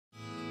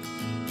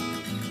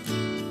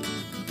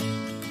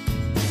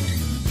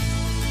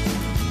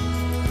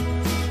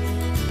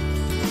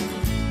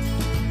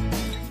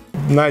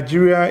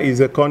Nigeria is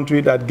a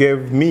country that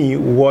gave me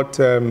what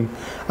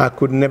I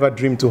could never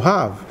dream to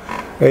have.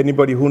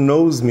 Anybody who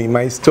knows me,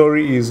 my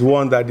story is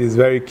one that is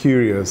very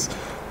curious.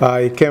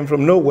 I came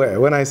from nowhere.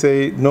 When I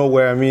say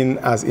nowhere, I mean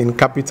as in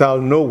capital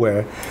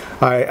nowhere.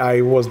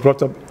 I was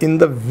brought up in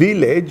the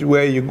village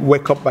where you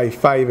wake up by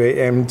 5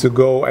 a.m. to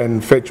go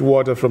and fetch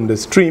water from the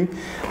stream.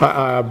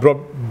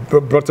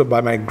 Brought up by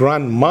my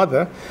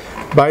grandmother.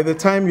 By the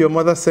time your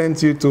mother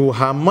sends you to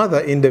her mother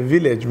in the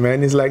village,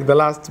 man, it's like the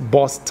last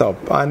bus stop.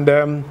 And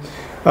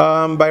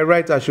by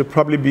right, I should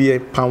probably be a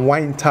palm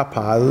wine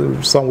tapper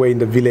somewhere in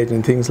the village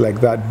and things like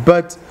that.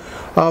 But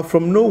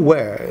from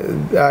nowhere,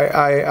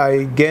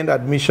 I gained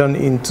admission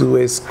into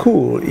a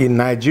school in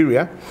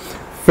Nigeria,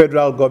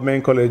 Federal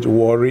Government College,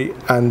 Warri,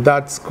 and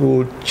that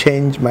school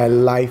changed my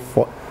life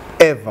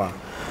forever.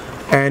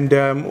 And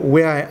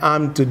where I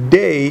am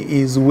today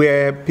is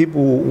where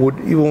people would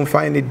even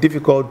find it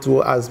difficult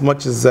to as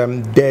much as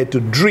dare to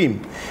dream,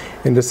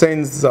 in the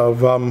sense of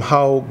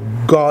how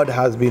God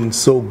has been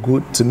so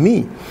good to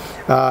me.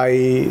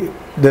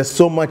 There's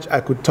so much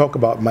I could talk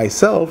about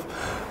myself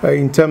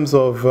in terms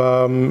of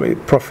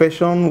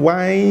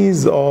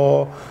profession-wise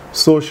or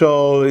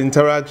social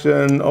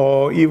interaction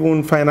or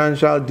even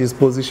financial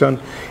disposition.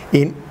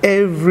 In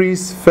every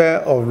sphere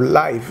of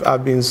life,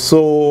 I've been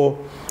so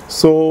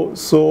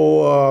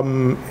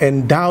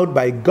endowed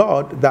by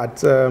God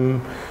that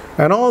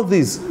and all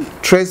this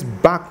trace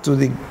back to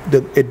the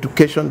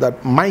education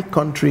that my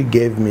country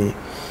gave me.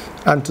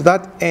 And to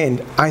that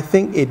end, I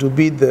think it would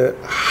be the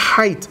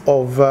height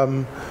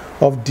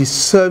of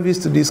disservice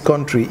to this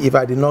country if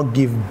I did not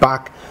give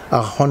back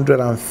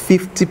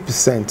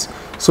 150%.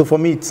 So for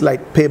me, it's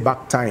like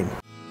payback time.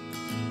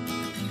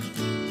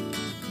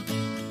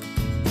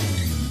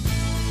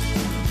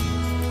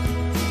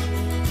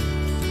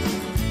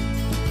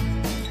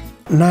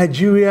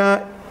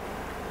 Nigeria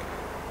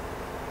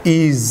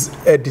is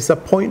a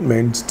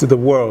disappointment to the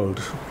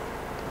world.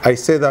 I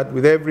say that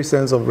with every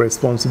sense of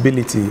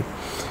responsibility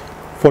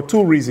for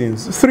two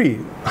reasons, 3,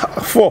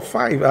 4,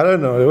 5, I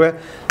don't know.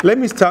 Let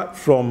me start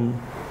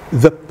from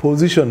the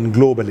position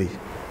globally.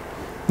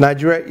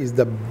 Nigeria is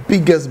the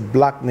biggest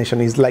black nation.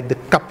 It's like the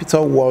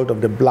capital world of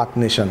the black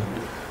nation.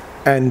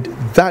 And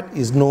that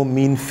is no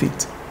mean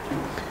feat.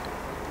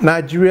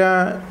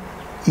 Nigeria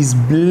is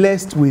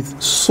blessed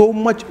with so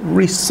much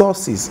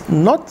resources,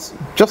 not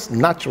just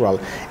natural.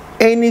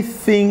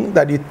 Anything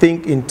that you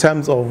think in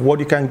terms of what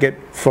you can get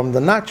from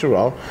the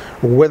natural,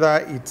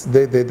 whether it's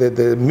the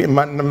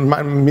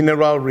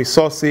mineral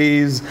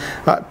resources.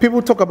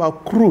 People talk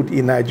about crude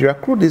in Nigeria.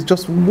 Crude is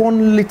just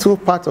one little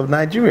part of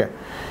Nigeria.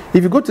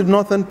 If you go to the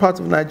northern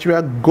part of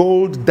Nigeria,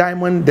 gold,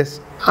 diamond,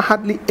 there's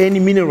hardly any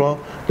mineral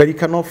that you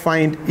cannot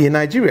find in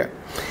Nigeria.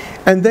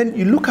 And then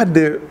you look at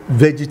the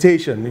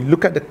vegetation, you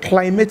look at the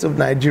climate of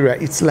Nigeria,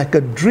 it's like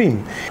a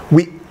dream.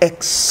 We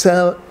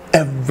excel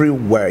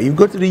everywhere. You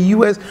go to the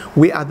US,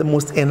 we are the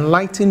most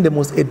enlightened, the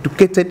most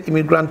educated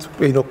immigrant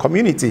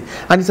community.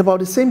 And it's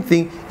about the same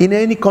thing in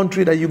any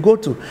country that you go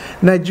to.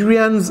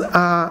 Nigerians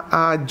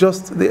are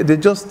just, they're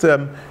just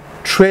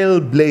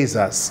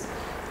trailblazers,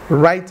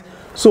 right?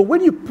 So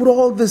when you put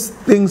all these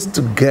things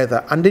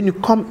together and then you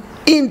come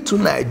into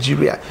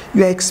Nigeria,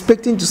 you are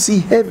expecting to see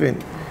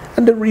heaven.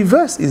 And the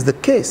reverse is the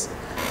case,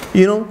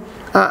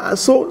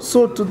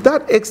 so to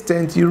that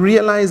extent, you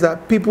realize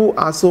that people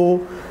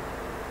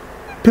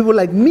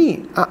like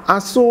me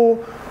are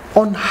so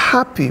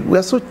unhappy. We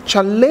are so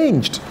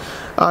challenged,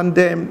 and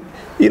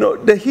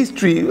the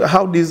history,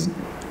 how this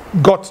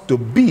got to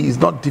be, is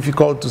not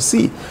difficult to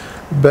see.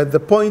 But the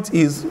point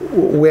is,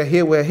 we're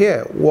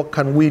here. What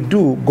can we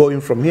do going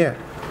from here?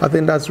 I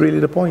think that's really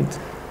the point.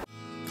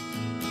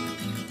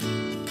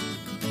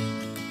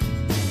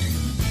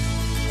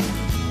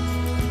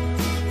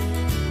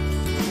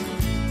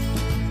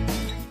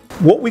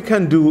 What we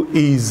can do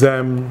is,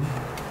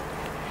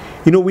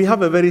 we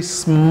have a very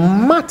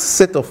smart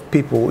set of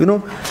people.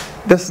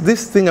 There's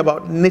this thing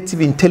about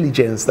native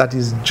intelligence that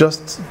is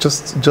just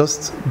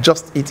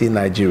it in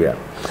Nigeria.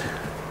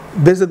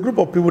 There's a group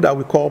of people that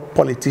we call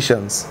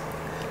politicians.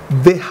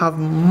 They have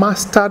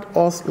mastered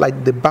us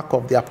like the back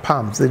of their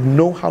palms. They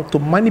know how to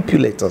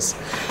manipulate us.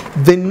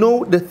 They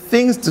know the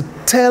things to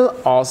tell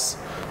us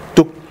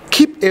to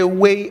keep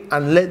away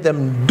and let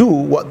them do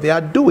what they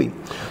are doing.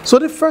 So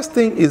the first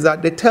thing is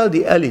that they tell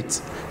the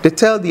elite, they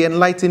tell the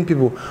enlightened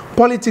people,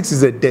 politics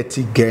is a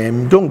dirty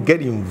game, don't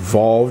get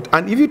involved.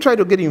 And if you try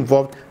to get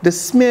involved, they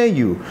smear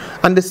you.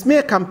 And the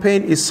smear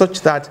campaign is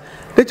such that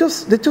they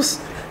just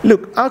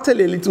look. I'll tell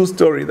you a little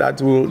story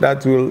that will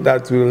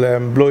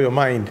blow your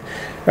mind.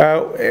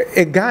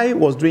 A guy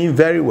was doing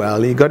very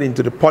well. He got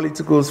into the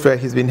political sphere.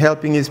 He's been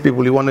helping his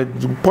people. He wanted to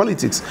do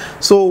politics.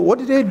 So what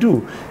did they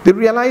do? They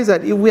realized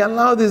that if we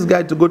allow this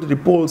guy to go to the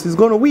polls, he's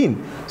going to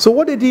win. So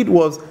what they did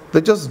was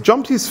they just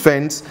jumped his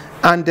fence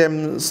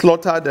and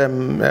slaughtered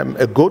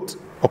a goat,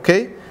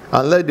 okay,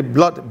 and let the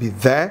blood be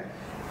there.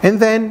 And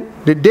then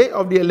the day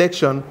of the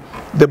election,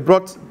 they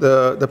brought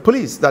the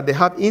police that they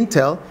have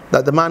intel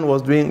that the man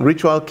was doing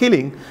ritual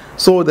killing.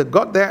 So they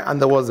got there and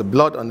there was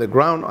blood on the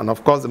ground, and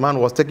of course the man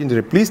was taken to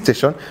the police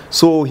station,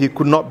 so he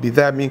could not be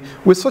there. I mean,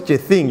 with such a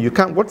thing, you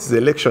can't, what is the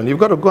election? You've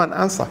got to go and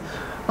answer.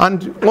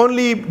 And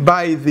only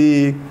by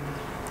the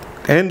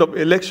end of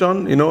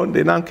election, you know,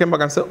 they now came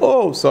back and said,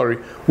 oh, sorry,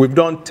 we've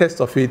done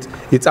tests of it.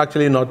 It's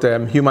actually not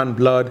human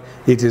blood.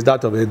 It is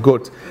that of a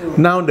goat.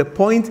 Now, the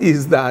point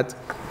is that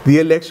the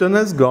election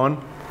has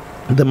gone.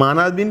 The man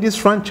has been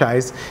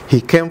disfranchised.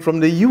 He came from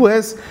the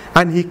US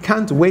and he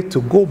can't wait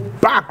to go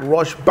back,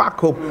 rush back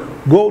home.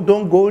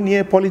 Don't go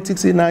near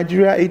politics in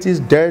Nigeria. It is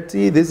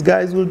dirty. These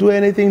guys will do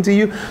anything to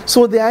you.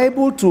 So they are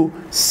able to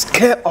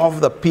scare off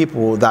the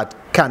people that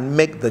can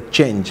make the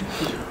change.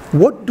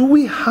 What do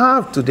we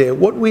have today?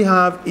 What we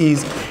have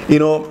is, you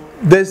know,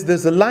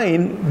 there's a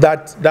line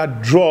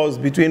that draws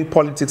between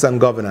politics and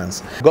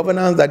governance.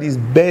 Governance that is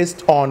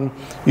based on,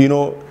 you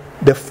know,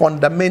 the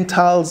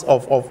fundamentals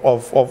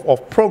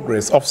of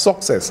progress, of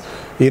success.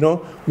 You know,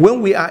 when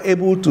we are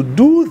able to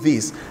do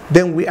this,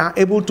 then we are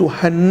able to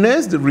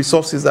harness the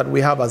resources that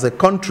we have as a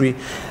country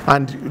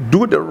and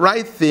do the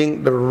right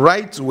thing the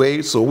right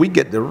way, so we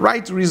get the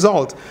right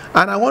result.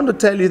 And I want to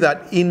tell you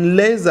that in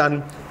less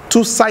than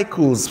 2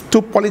 cycles,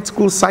 2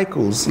 political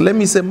cycles, let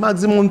me say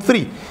maximum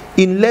 3,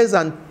 in less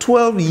than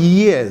 12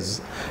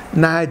 years,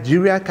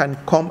 Nigeria can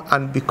come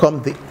and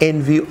become the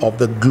envy of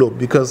the globe,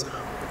 because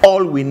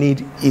all we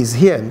need is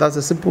here, and that's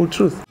the simple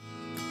truth.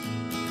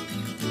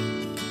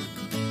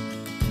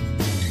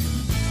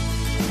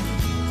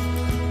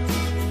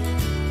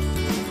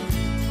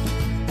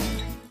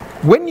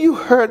 When you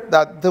heard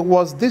that there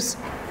was this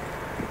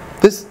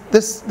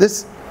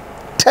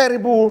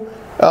terrible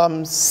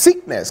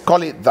sickness,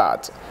 call it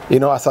that, you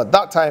know, as at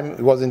that time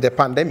it was in the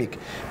pandemic,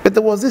 but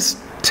there was this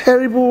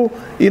terrible,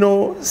 you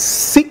know,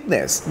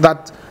 sickness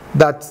that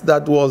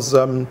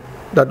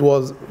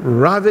was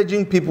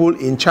ravaging people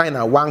in China,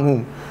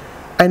 Wuhan.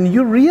 And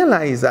you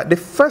realize that the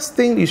first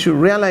thing you should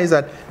realize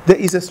that there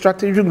is a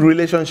strategic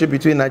relationship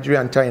between Nigeria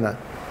and China.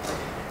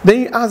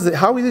 Then you ask,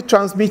 how is it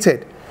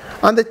transmitted?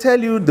 And they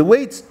tell you the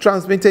way it's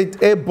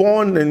transmitted,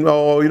 airborne,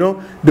 or you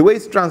know, the way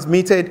it's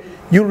transmitted,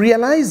 you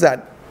realize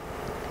that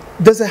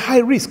there's a high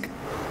risk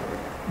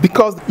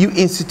because you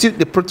institute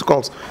the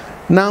protocols.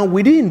 Now,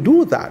 we didn't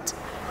do that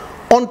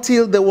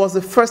until there was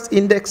the first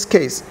index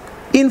case.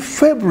 In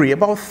February,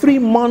 about 3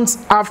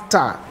 months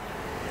after,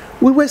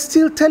 we were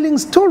still telling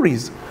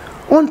stories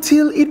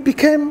until it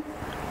became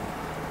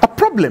a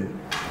problem.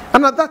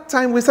 And at that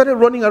time, we started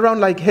running around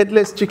like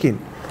headless chicken.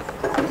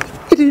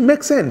 It didn't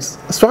make sense.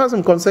 As far as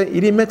I'm concerned,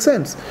 it didn't make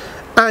sense.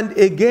 And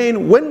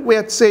again, when we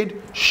had said,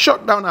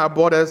 shut down our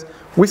borders,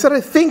 we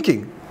started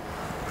thinking,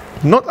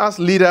 not as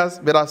leaders,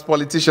 but as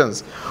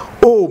politicians.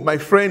 Oh, my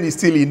friend is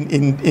still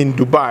in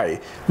Dubai.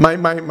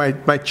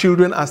 My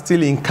children are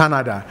still in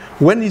Canada.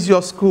 When is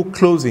your school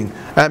closing?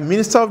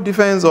 Minister of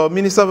Defense or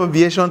Minister of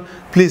Aviation,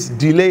 please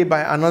delay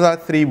by another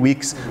 3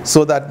 weeks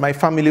so that my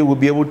family will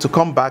be able to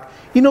come back.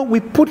 You know, we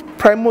put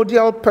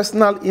primordial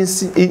personal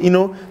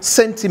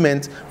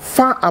sentiment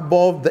far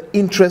above the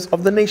interest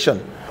of the nation.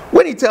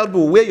 When you tell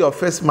people, wear your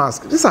face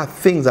mask, these are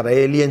things that are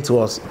alien to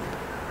us.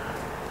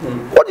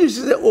 What do you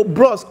say? Oh,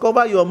 bros,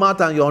 cover your mouth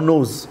and your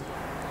nose.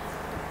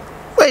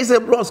 When you say,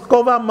 bros,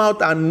 cover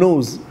mouth and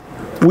nose,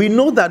 we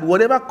know that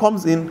whatever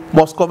comes in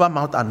must cover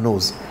mouth and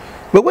nose.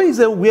 But when you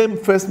say wearing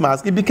face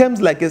mask, it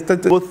becomes like a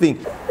statistical thing.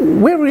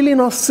 We're really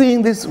not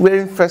seeing this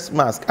wearing face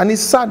mask. And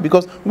it's sad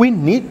because we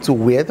need to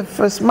wear the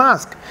face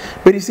mask.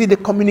 But you see, the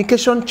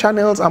communication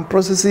channels and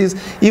processes,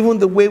 even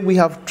the way we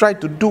have tried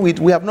to do it,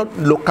 we have not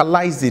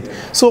localized it.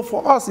 So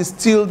for us, it's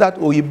still that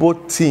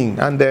Oyibo thing.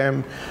 And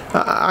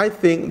I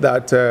think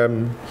that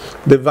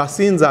the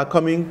vaccines are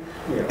coming.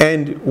 Yeah.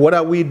 And what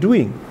are we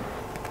doing?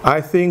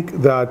 I think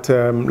that,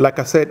 like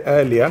I said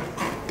earlier,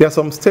 there are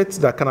some states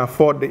that can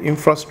afford the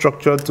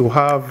infrastructure to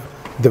have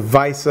the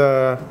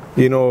Visa,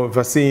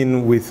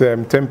 vaccine with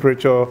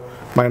temperature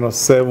minus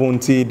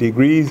 70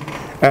 degrees.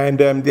 And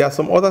there are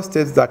some other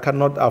states that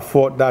cannot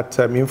afford that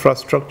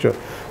infrastructure.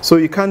 So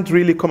you can't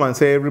really come and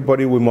say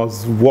everybody we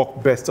must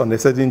work best on a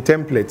certain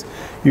template.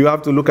 You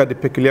have to look at the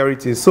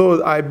peculiarities.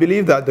 So I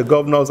believe that the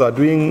governors are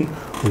doing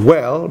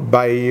well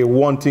by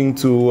wanting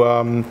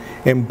to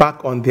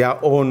embark on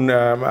their own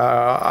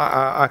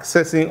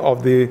accessing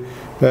of the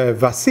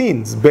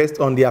vaccines based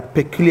on their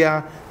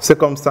peculiar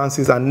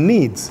circumstances and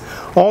needs.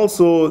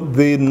 Also,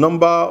 the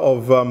number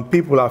of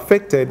people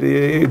affected,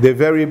 they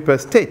vary per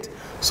state.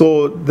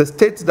 So the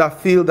states that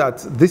feel that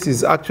this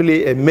is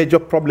actually a major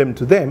problem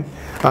to them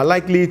are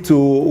likely to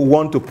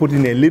want to put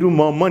in a little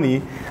more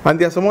money. And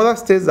there are some other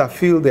states that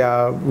feel they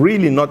are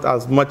really not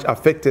as much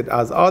affected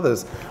as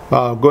others,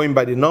 going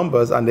by the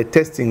numbers and the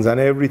testings and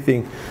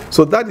everything.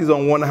 So that is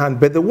on one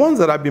hand. But the ones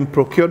that have been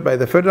procured by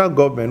the federal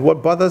government,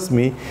 what bothers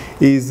me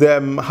is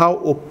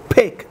how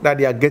opaque that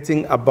they are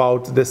getting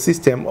about the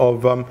system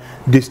of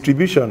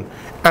distribution.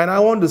 And I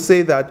want to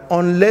say that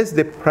unless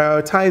they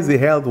prioritize the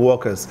health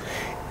workers,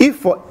 If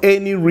for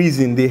any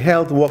reason the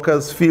health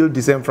workers feel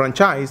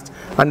disenfranchised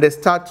and they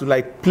start to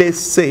like play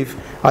safe,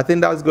 I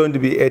think that's going to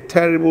be a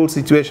terrible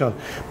situation.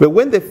 But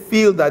when they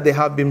feel that they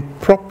have been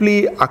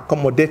properly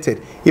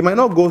accommodated, it might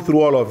not go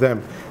through all of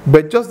them,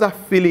 but just that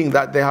feeling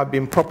that they have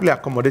been properly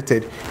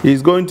accommodated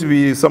is going to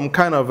be some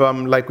kind of,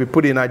 like we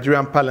put in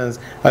Nigerian parlance,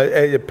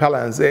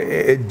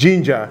 a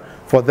ginger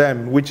for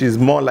them, which is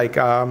more like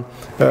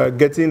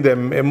getting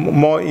them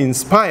more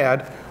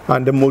inspired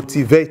and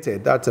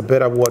motivated. That's a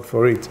better word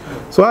for it.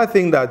 So I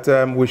think that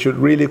we should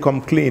really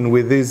come clean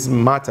with this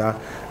matter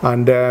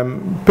and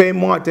pay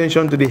more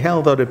attention to the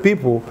health of the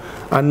people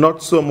and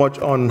not so much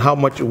on how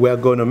much we're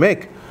going to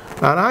make.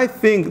 And I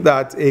think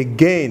that,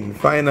 again,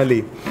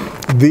 finally,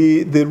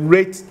 the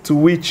rate to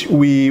which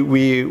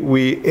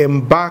we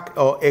embark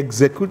or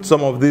execute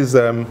some of this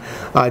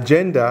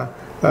agenda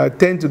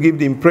tend to give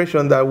the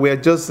impression that we're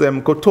just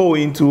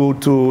kowtowing to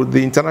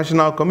the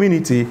international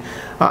community.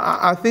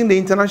 I think the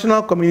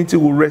international community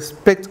will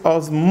respect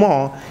us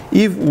more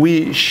if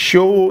we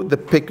show the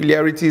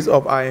peculiarities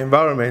of our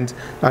environment,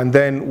 and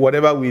then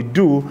whatever we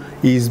do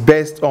is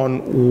based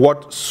on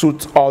what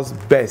suits us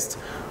best.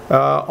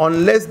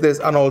 Unless there's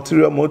an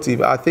ulterior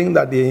motive, I think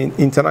that the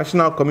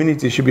international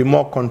community should be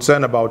more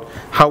concerned about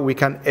how we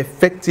can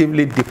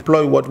effectively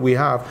deploy what we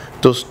have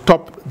to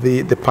stop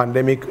the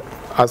pandemic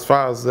as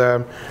far as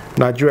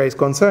Nigeria is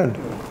concerned.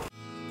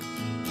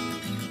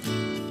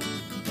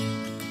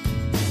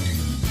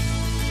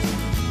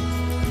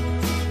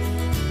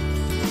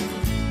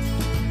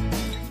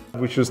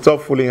 We should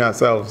stop fooling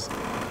ourselves.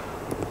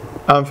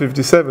 I'm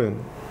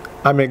 57.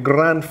 I'm a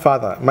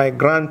grandfather. My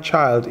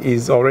grandchild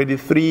is already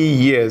 3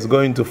 years,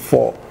 going to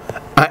 4.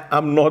 I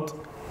am not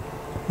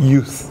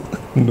youth.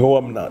 No,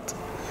 I'm not.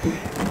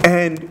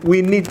 And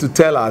we need to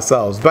tell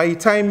ourselves, by the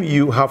time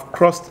you have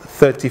crossed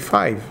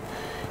 35,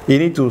 you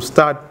need to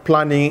start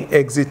planning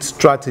exit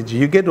strategy.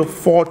 You get to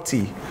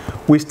 40,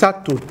 we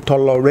start to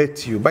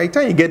tolerate you. By the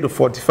time you get to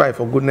 45,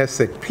 for goodness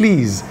sake,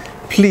 please,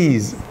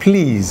 please,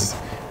 please,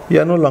 you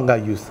are no longer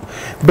youth.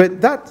 But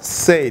that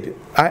said,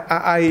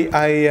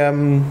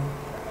 I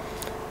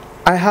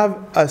have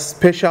a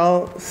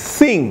special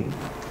thing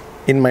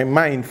in my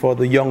mind for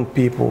the young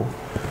people.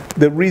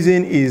 The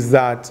reason is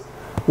that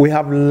we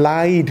have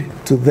lied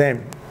to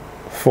them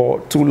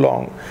for too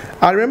long.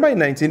 I remember in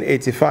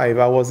 1985,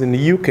 I was in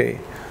the UK,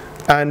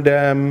 and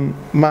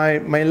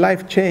my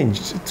life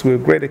changed to a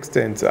great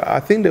extent.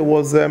 I think there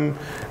was a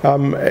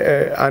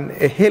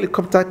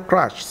helicopter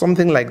crash,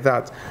 something like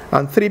that,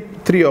 and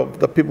three of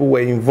the people were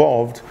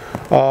involved.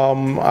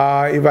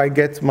 If I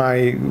get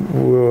my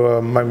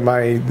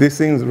these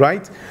things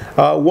right,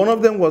 one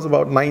of them was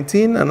about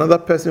 19, another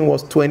person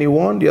was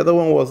 21, the other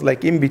one was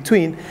like in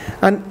between,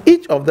 and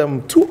each of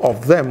them, 2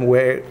 of them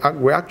were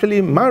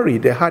actually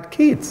married. They had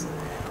kids.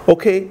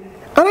 Okay,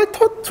 and I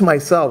thought to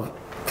myself,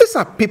 these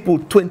are people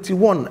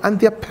 21 and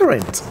their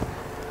parents.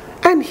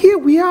 And here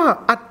we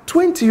are, at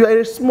 20 you are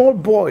a small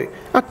boy,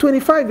 at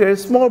 25 you're a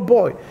small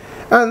boy.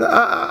 And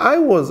I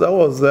was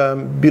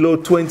below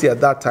 20 at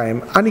that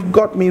time, and it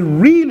got me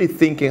really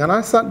thinking, and I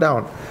sat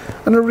down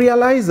and I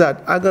realized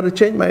that I got to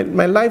change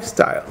my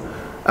lifestyle.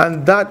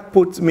 And that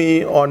put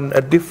me on a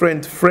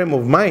different frame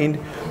of mind.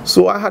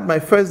 So I had my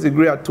first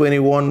degree at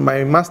 21,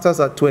 my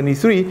master's at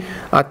 23.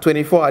 At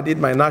 24, I did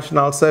my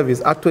national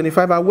service. At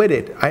 25, I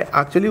wedded. I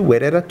actually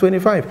wedded at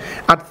 25.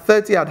 At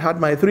 30, I'd had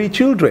my 3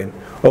 children.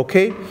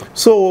 Okay?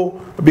 So,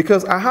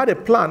 because I had a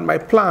plan, my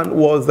plan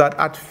was that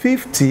at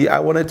 50, I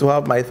wanted to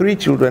have my 3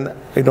 children,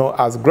 you know,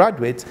 as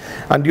graduates.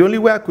 And the only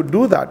way I could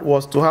do that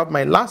was to have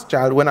my last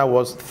child when I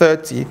was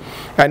 30.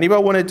 And if I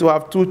wanted to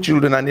have 2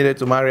 children, I needed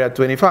to marry at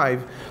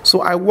 25.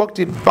 So I worked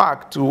it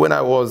back to when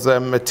I was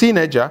a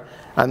teenager,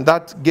 and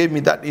that gave me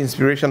that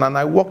inspiration, and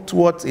I worked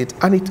towards it,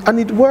 and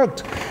it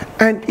worked.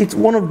 And it's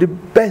one of the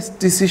best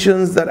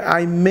decisions that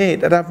I've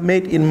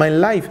made in my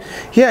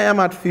life. Here I am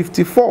at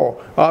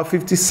 54 or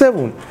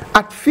 57.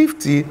 At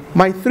 50,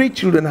 my 3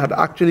 children had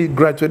actually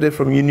graduated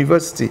from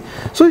university.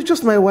 So it's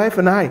just my wife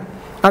and I.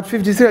 At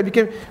 53, I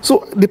became,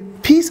 so the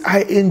peace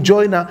I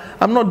enjoy now,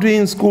 I'm not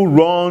doing school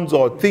runs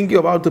or thinking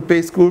about to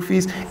pay school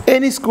fees.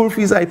 Any school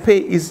fees I pay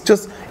is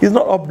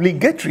not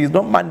obligatory, it's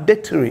not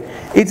mandatory.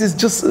 It is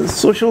just a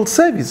social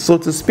service, so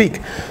to speak.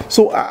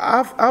 So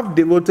I've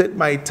devoted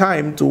my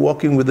time to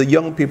working with the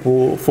young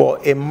people for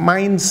a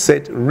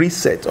mindset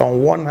reset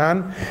on one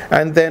hand,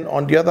 and then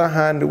on the other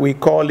hand, we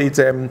call it,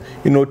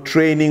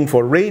 training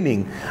for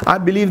reigning. I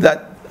believe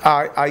that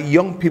our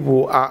young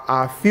people are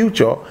our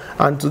future,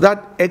 and to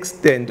that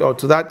extent, or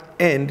to that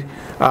end,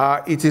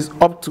 it is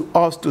up to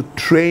us to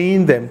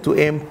train them, to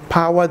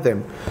empower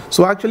them.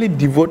 So I actually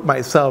devote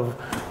myself.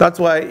 That's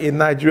why in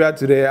Nigeria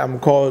today I'm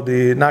called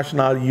the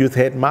National Youth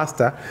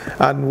Headmaster.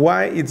 And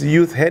why it's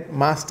Youth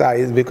Headmaster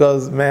is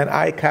because, man,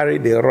 I carry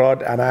the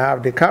rod and I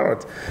have the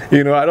carrot.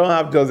 You know, I don't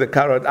have just the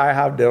carrot, I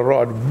have the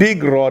rod,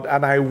 big rod,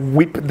 and I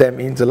whip them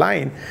into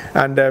line.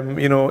 And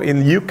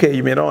in UK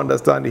you may not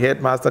understand the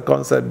headmaster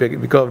concept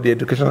because of the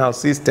educational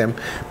system,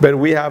 but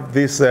we have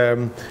this,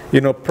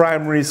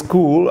 primary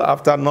school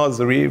after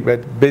nursery,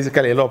 but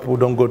basically a lot of people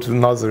don't go to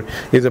nursery.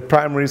 It's a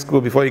primary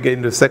school before you get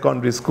into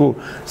secondary school.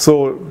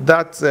 So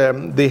that's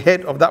the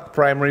head of that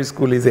primary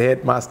school is a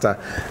headmaster,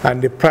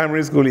 and the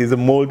primary school is a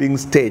molding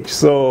stage.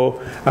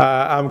 So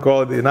I'm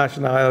called the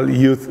National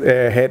Youth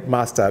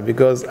Headmaster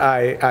because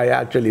I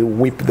actually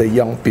whip the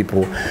young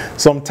people.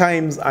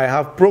 Sometimes I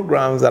have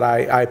programs that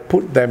I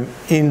put them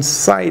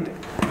inside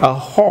a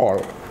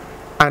hall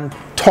and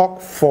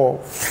talk for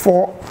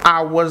 4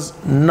 hours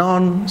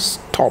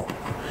non-stop.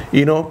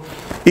 You know,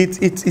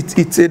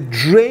 it's a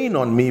drain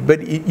on me, but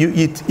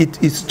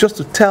it's just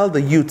to tell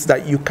the youths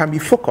that you can be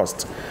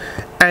focused.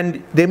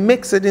 And they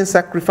make certain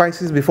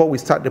sacrifices before we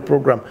start the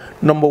program.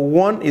 Number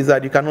one is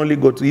that you can only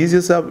go to ease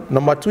yourself.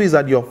 Number two is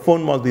that your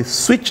phone must be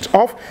switched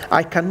off.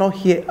 I cannot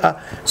hear.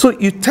 So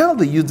you tell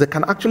the youth they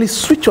can actually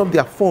switch off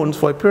their phones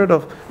for a period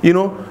of,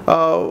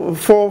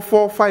 4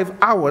 or 5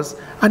 hours,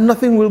 and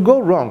nothing will go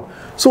wrong.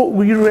 So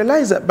we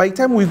realize that by the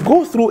time we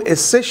go through a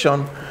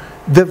session,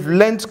 they've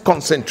learned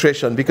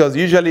concentration, because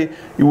usually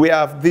we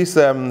have this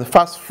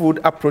fast food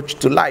approach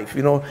to life,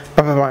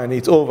 and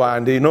it's over,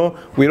 and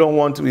we don't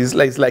want to,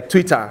 it's like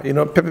Twitter,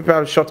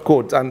 short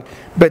quotes,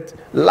 but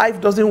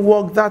life doesn't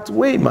work that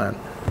way, man.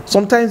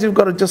 Sometimes you've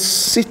got to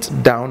just sit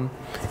down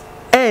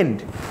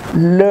and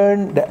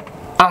learn the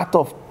art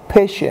of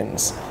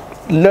patience,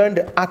 learn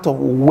the art of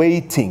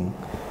waiting.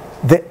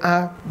 There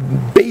are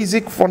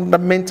basic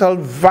fundamental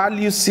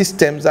value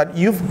systems that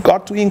you've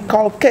got to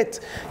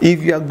inculcate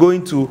if you are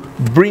going to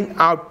bring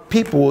out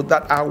people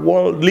that are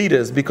world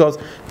leaders, because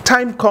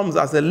time comes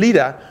as a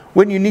leader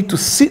when you need to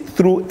sit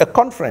through a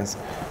conference.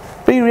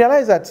 But you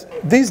realize that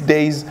these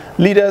days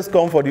leaders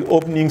come for the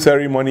opening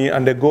ceremony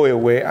and they go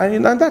away,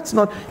 and that's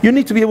not. You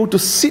need to be able to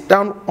sit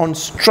down on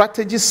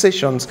strategy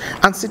sessions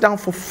and sit down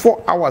for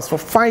 4 hours, for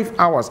 5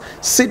 hours,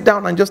 sit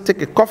down and just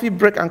take a coffee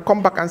break and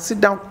come back and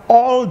sit down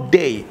all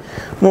day.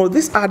 No,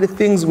 these are the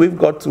things we've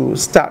got to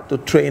start to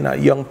train our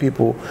young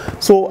people.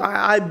 So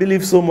I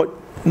believe so much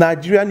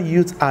Nigerian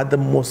youth are the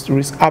most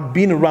risk. I've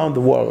been around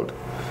the world.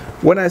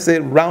 When I say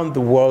round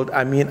the world,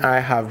 I mean I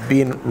have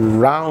been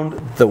round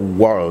the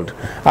world.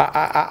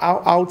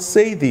 I would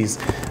say this.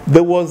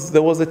 There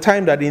was a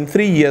time that in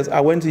 3 years I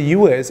went to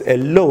US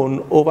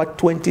alone over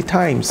 20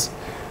 times.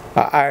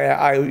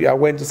 I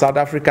went to South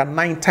Africa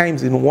 9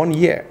 times in 1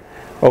 year.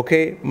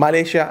 Okay,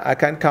 Malaysia, I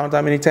can't count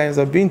how many times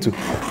I've been to.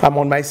 I'm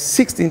on my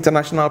 6th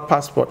international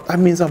passport. That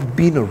means I've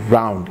been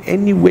around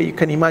any way you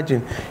can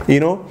imagine,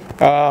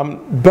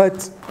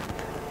 But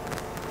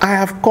I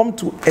have come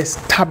to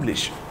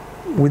establish,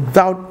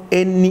 without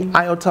any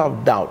iota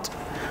of doubt,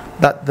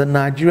 that the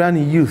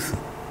Nigerian youth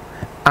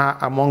are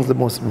amongst the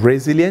most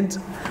resilient,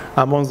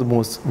 amongst the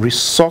most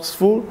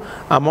resourceful,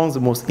 amongst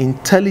the most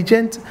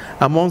intelligent,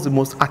 amongst the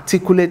most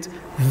articulate.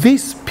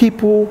 These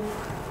people,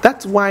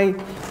 that's why,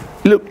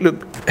 look,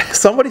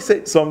 somebody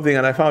said something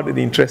and I found it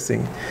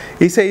interesting.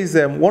 He says,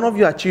 one of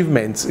your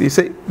achievements,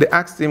 they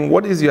asked him,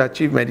 what is your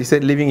achievement? He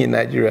said, living in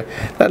Nigeria.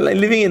 That,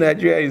 living in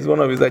Nigeria is one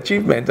of his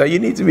achievements. You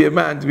need to be a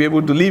man to be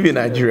able to live in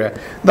Nigeria.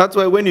 That's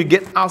why when you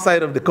get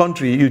outside of the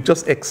country, you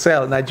just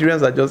excel.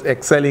 Nigerians are just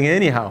excelling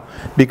anyhow,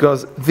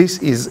 because this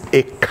is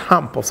a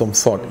camp of some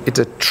sort. It's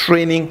a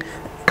training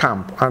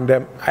camp.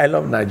 And I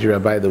love Nigeria,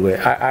 by the way.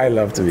 I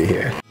love to be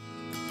here.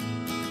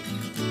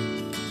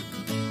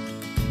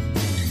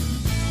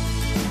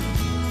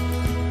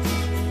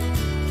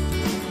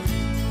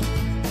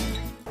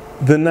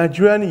 The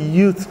Nigerian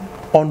youth,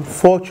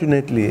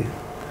 unfortunately,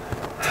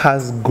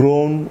 has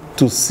grown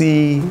to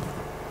see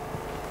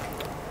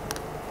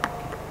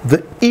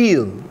the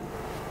ill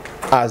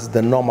as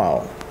the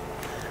normal.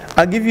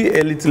 I'll give you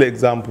a little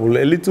example.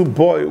 A little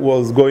boy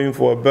was going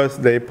for a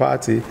birthday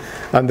party,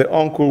 and the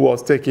uncle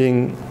was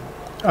taking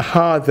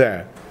her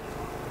there.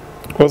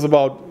 It was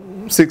about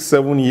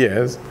 6-7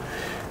 years.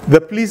 The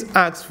police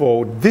asked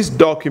for this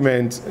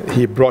document,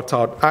 he brought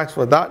out, asked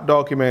for that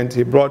document,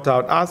 he brought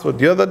out, asked for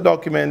the other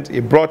document,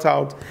 he brought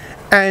out.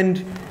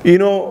 And,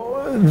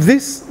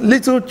 this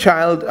little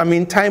child,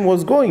 time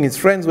was going, his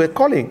friends were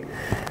calling.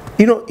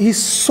 He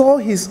saw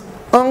his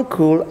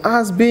uncle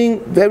as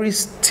being very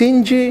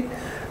stingy,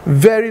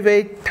 very,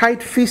 very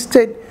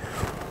tight-fisted.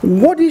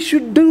 What he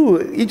should do,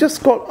 he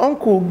just called,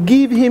 uncle,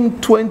 give him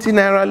 20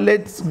 naira,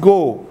 let's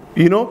go.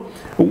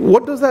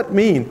 What does that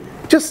mean?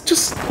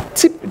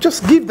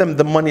 Just give them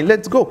the money,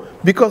 let's go.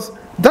 Because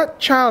that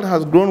child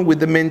has grown with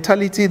the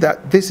mentality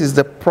that this is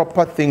the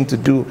proper thing to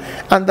do,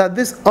 and that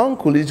this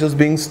uncle is just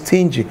being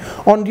stingy.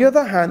 On the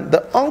other hand,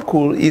 the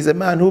uncle is a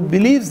man who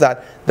believes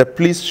that the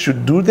police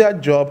should do their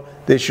job,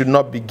 they should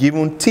not be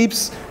given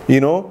tips,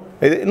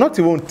 not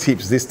even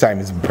tips this time,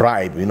 it's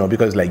bribe,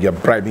 because like you're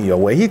bribing your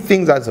way. He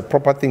thinks that's the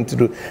proper thing to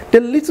do.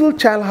 The little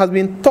child has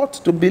been taught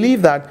to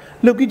believe that,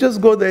 look, you just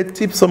go there,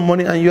 tip some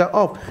money, and you're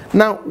off.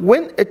 Now,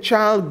 when a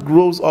child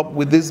grows up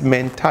with this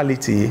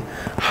mentality,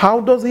 how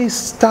does he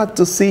start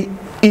to see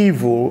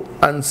evil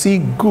and see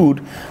good?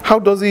 How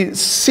does he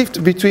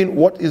sift between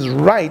what is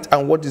right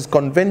and what is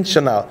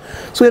conventional?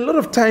 So a lot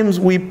of times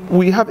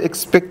we have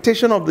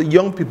expectation of the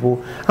young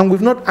people, and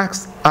we've not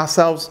asked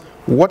ourselves,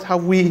 what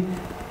have we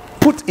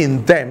put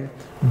in them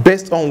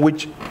based on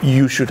which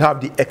you should have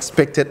the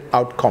expected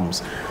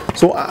outcomes?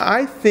 So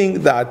I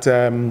think that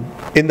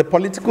in the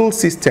political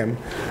system,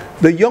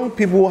 the young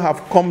people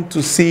have come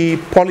to see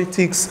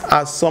politics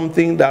as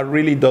something that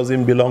really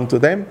doesn't belong to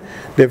them.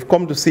 They've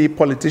come to see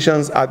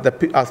politicians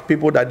as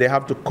people that they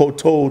have to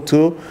kowtow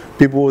to,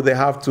 people they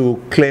have to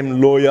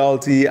claim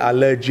loyalty,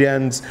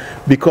 allegiance,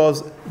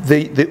 because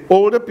the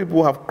older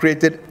people have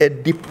created a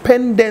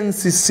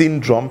dependency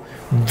syndrome,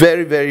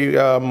 very,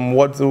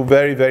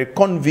 very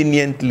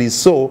conveniently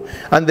so,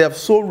 and they have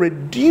so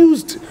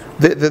reduced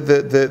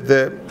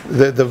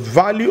the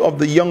value of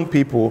the young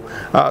people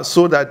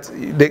so that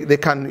they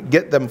can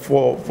get them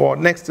for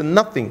next to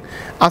nothing.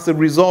 As a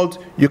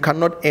result, you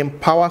cannot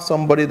empower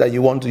somebody that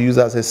you want to use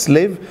as a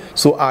slave.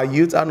 So our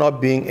youth are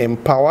not being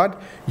empowered.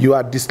 You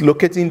are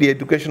dislocating the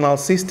educational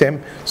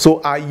system,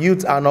 so our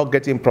youth are not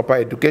getting proper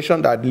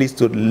education that leads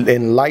to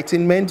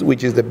enlightenment,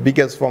 which is the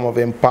biggest form of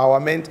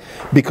empowerment,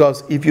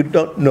 because if you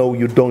don't know,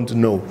 you don't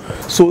know.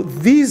 So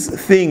these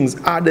things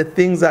are the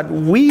things that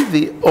we,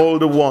 the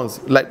older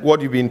ones, like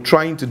what you've been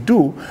trying to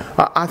do,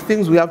 are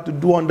things we have to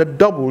do on the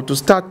double to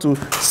start to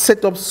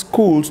set up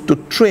schools to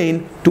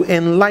train, to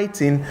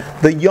enlighten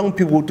the young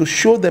people, to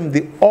show them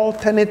the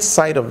alternate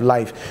side of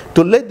life,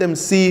 to let them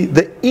see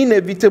the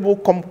inevitable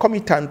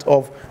concomitant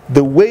of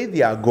the way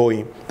they are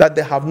going, that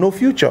they have no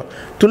future,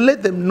 to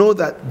let them know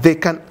that they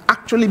can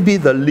actually be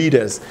the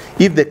leaders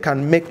if they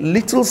can make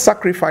little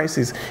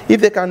sacrifices,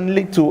 if they can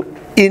lead to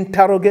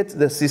interrogate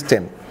the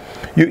system.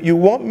 You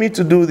want me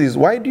to do this,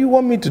 why do you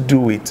want me to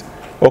do it?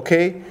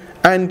 Okay?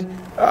 And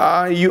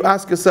you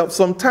ask yourself,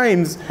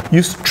 sometimes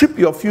you strip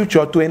your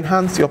future to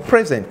enhance your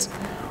present.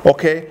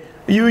 Okay?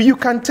 You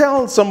can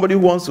tell somebody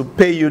who wants to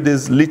pay you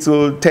this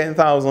little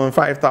 10,000,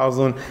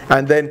 5,000,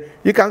 and then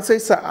you can say,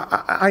 sir,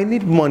 I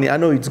need money. I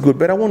know it's good,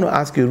 but I want to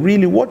ask you,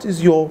 really, what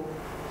is your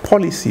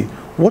policy?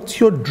 What's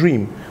your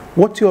dream?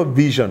 What's your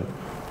vision?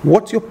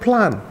 What's your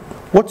plan?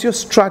 What's your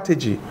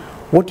strategy?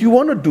 What do you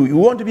want to do? You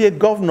want to be a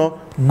governor?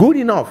 Good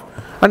enough.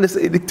 And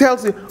it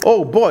tells you,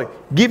 oh boy,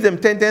 give them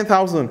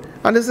 10,000.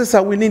 And they say,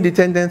 sir, we need the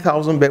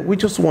 10,000, but we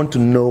just want to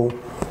know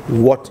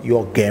what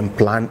your game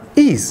plan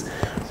is.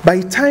 By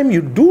the time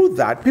you do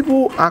that,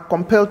 people are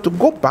compelled to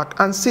go back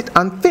and sit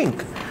and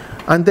think.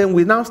 And then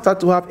we now start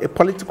to have a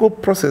political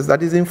process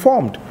that is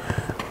informed.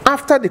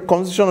 After the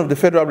Constitution of the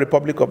Federal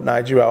Republic of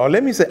Nigeria, or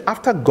let me say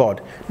after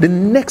God, the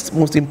next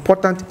most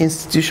important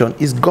institution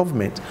is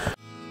government.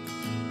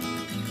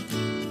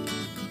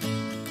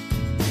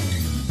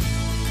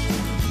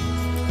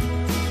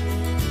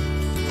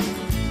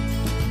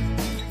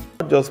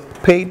 Just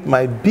paid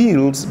my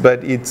bills,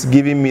 but it's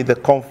giving me the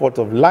comfort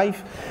of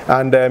life,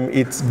 and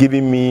it's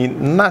giving me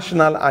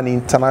national and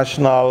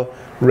international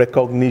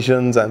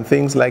recognitions and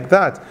things like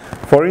that.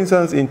 For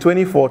instance, in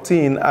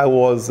 2014, I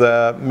was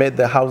made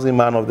the Housing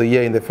Man of the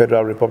Year in the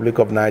Federal Republic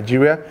of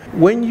Nigeria.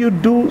 When you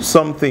do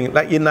something,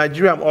 like in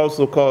Nigeria, I'm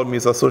also called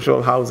Mr.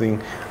 Social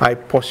Housing. I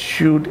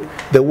pursued,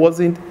 there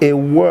wasn't a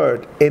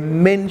word, a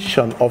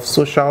mention of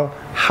social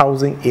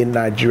housing in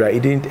Nigeria.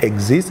 It didn't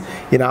exist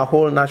in our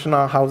whole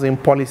national housing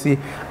policy.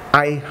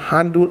 I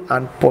handled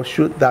and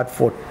pursued that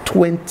for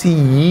 20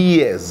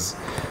 years.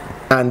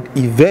 And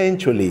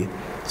eventually,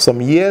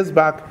 some years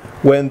back,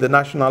 when the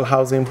national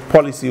housing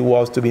policy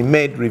was to be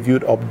made,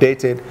 reviewed,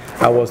 updated,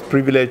 I was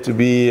privileged to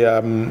be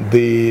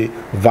the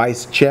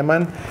vice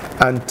chairman.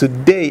 And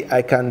today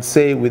I can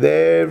say with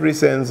every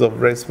sense of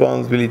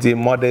responsibility,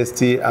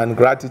 modesty, and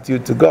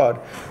gratitude to God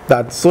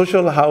that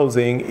social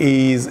housing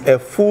is a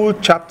full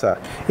chapter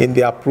in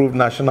the approved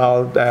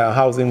national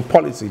housing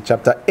policy,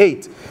 chapter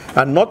 8.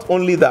 And not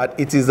only that,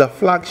 it is the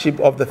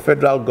flagship of the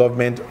federal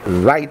government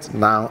right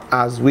now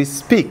as we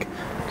speak.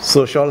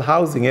 Social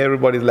housing,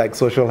 everybody's like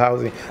social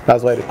housing.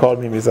 That's why they call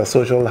me Mr.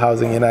 Social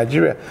Housing in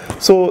Nigeria.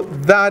 So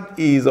that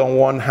is on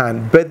one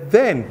hand. But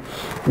then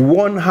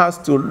one has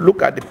to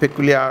look at the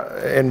peculiar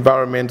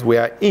environment we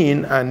are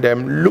in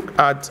and look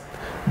at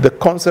the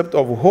concept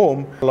of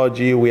home.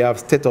 We have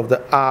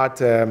state-of-the-art,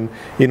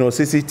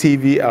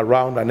 CCTV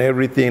around and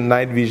everything,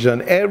 night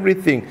vision,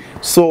 everything.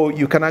 So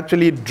you can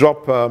actually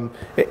drop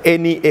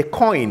a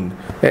coin,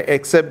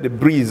 except the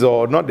breeze,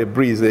 or not the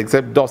breeze,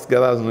 except dust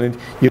gathers on it.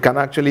 You can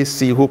actually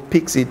see who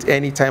picks it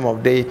any time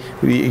of day,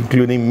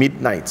 including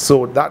midnight.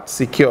 So that's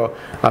secure,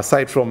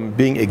 aside from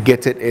being a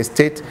gated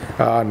estate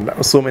and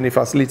so many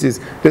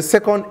facilities. The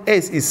second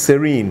S is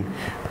serene.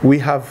 We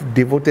have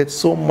devoted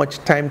so much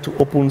time to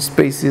open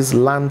spaces,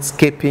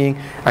 landscaping,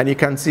 and you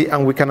can see,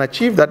 and we can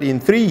achieve that in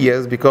 3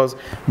 years, because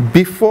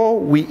before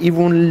we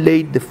even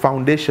laid the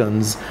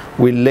foundations,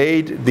 we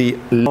laid the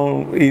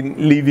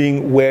in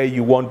living where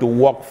you want to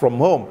work from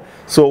home.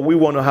 So we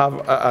want to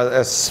have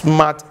a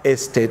smart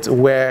estate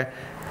where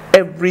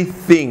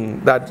everything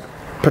that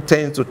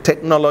pertains to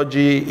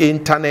technology,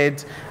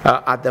 internet,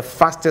 at the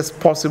fastest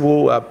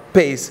possible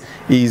pace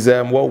is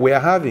what we are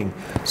having.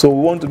 So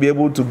we want to be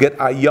able to get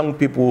our young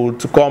people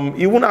to come,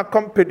 even our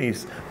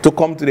companies, to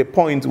come to the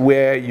point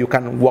where you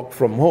can work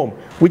from home,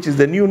 which is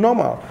the new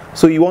normal.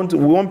 So we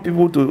want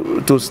people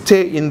to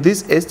stay in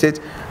this estate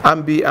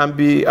and be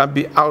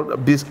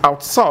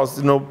outsourced,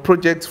 you know,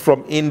 projects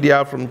from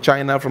India, from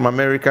China, from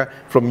America,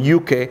 from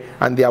UK,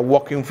 and they are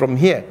working from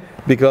here,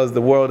 because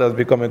the world has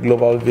become a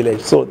global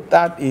village. So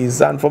that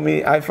is, and for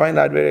me, I find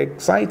that very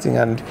exciting,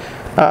 and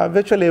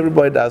virtually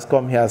everybody that has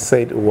come here has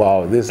said,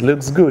 wow, this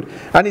looks good.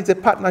 And it's a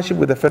partnership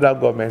with the federal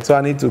government, so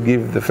I need to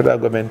give the federal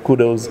government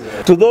kudos.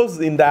 To those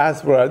in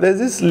diaspora, there's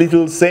this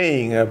little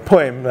saying, a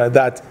poem,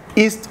 that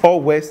east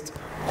or west,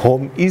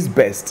 home is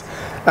best.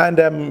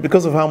 And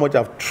because of how much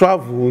I've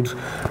traveled,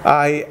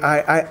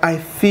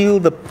 I feel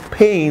the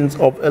pains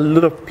of a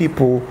lot of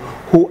people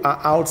who are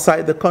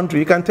outside the country.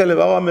 You can tell them,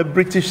 oh, I'm a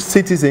British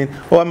citizen,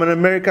 or I'm an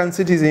American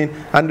citizen,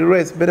 and the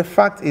rest. But the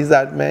fact is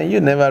that, man, you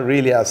never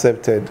really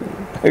accepted.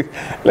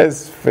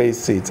 Let's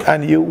face it.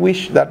 And you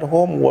wish that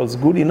home was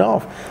good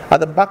enough. At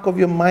the back of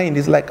your mind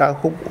is like, I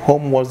hope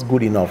home was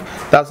good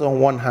enough. That's on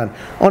one hand.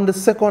 On the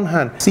second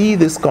hand, see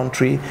this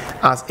country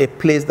as a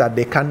place that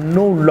they can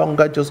no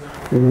longer just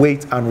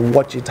wait and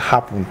watch it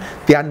happen.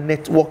 They are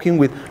networking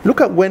with,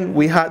 look at when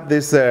we had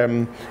this,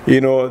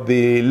 you know,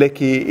 the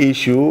Lekki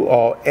issue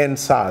or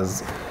NSAS.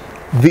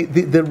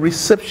 The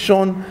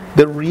reception,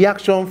 the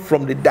reaction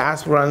from the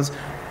diasporans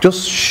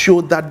just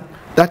showed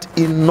that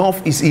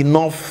enough is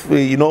enough,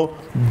 you know,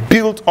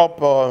 built up,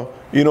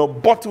 you know,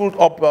 bottled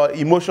up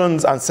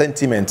emotions and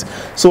sentiments.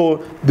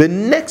 So the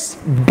next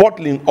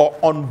bottling or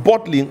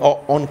unbottling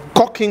or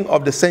uncorking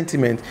of the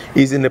sentiment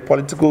is in the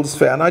political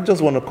sphere. And I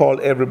just want to call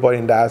everybody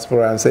in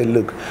diaspora and say,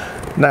 look,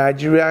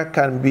 Nigeria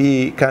can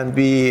be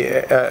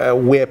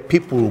where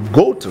people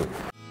go to.